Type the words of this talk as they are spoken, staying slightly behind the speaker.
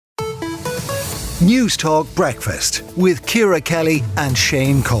News Talk Breakfast with Ciara Kelly and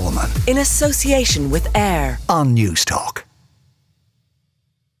Shane Coleman. In association with AIR on News Talk.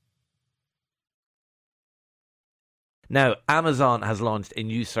 Now, Amazon has launched a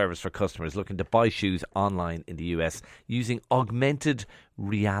new service for customers looking to buy shoes online in the US using augmented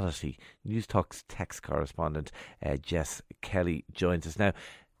reality. News Talk's text correspondent Jess Kelly joins us now.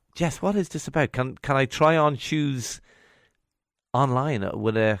 Jess, what is this about? Can I try on shoes online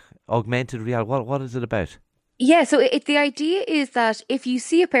with a augmented reality? What is it about? Yeah, so the idea is that if you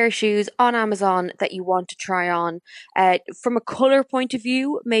see a pair of shoes on Amazon that you want to try on, from a colour point of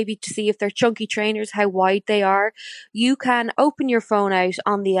view, maybe to see if they're chunky trainers, how wide they are, you can open your phone out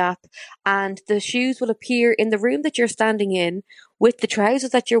on the app and the shoes will appear in the room that you're standing in with the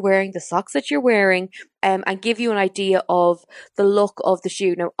trousers that you're wearing, the socks that you're wearing, and give you an idea of the look of the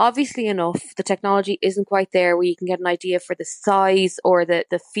shoe. Now, obviously enough, the technology isn't quite there where you can get an idea for the size or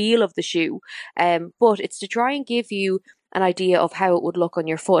the feel of the shoe, but it's to try and give you an idea of how it would look on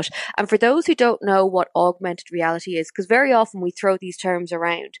your foot. And for those who don't know what augmented reality is, because very often we throw these terms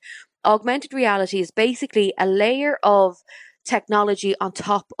around, augmented reality is basically a layer of technology on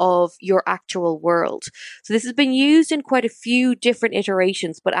top of your actual world. So this has been used in quite a few different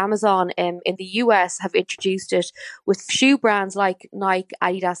iterations, but Amazon in the US have introduced it with shoe brands like Nike,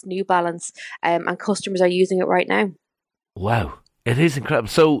 Adidas, New Balance, and customers are using it right now. Wow, it is incredible.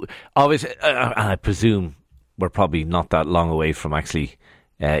 So obviously, I presume we're probably not that long away from actually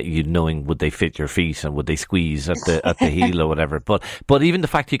you knowing would they fit your feet and would they squeeze at the heel or whatever. But even the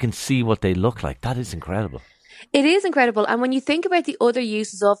fact you can see what they look like, that is incredible. It is incredible. And when you think about the other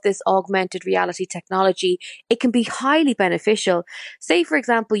uses of this augmented reality technology, it can be highly beneficial. Say, for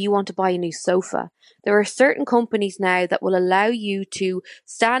example, you want to buy a new sofa. There are certain companies now that will allow you to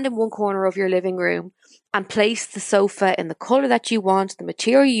stand in one corner of your living room and place the sofa in the colour that you want, the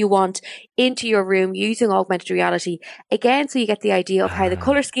material you want, into your room using augmented reality. Again, so you get the idea of how the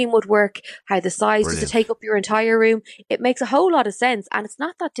colour scheme would work, how the size is to take up your entire room. It makes a whole lot of sense, and it's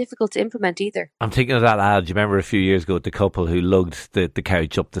not that difficult to implement either. I'm thinking of that ad. Do you remember a few years ago, the couple who lugged the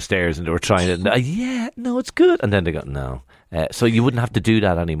couch up the stairs and they were trying it? It's good. And then they got, no. So you wouldn't have to do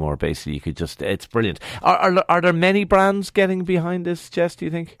that anymore, basically. You could just, it's brilliant. Are there many brands getting behind this, Jess, do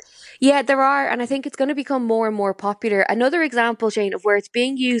you think? Yeah, there are, and I think it's going to become more and more popular. Another example, Jane, of where it's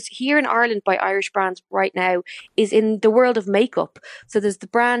being used here in Ireland by Irish brands right now is in the world of makeup. So there's the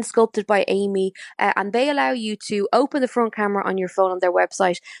brand Sculpted by Amy, and they allow you to open the front camera on your phone on their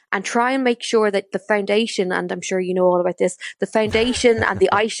website and try and make sure that the foundation, and I'm sure you know all about this, the foundation and the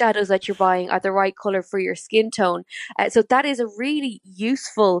eyeshadows that you're buying are the right colour for your skin tone. So that is a really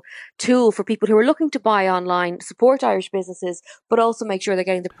useful tool for people who are looking to buy online, support Irish businesses, but also make sure they're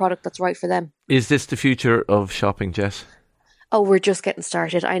getting the product that's right for them. Is this the future of shopping, Jess? Oh, we're just getting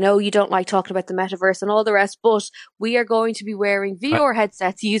started. I know you don't like talking about the metaverse and all the rest, but we are going to be wearing VR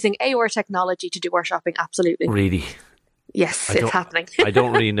headsets using AR technology to do our shopping. Absolutely. Really? Yes, it's happening. I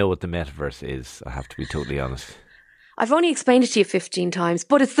don't really know what the metaverse is, I have to be totally honest. I've only explained it to you 15 times,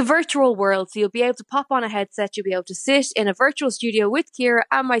 but it's the virtual world. So you'll be able to pop on a headset. You'll be able to sit in a virtual studio with Ciara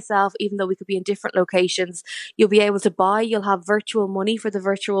and myself, even though we could be in different locations. You'll be able to buy. You'll have virtual money for the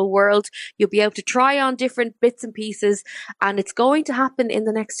virtual world. You'll be able to try on different bits and pieces. And it's going to happen in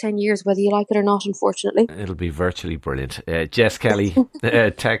the next 10 years, whether you like it or not, unfortunately. It'll be virtually brilliant. Jess Kelly,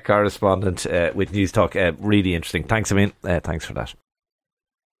 tech correspondent with News Talk. Really interesting. Thanks, I mean. Thanks for that.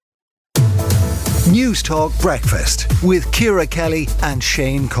 News Talk Breakfast with Ciara Kelly and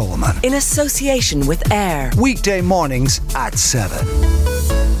Shane Coleman. In association with AIR. Weekday mornings at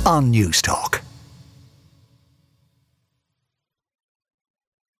 7 on News Talk.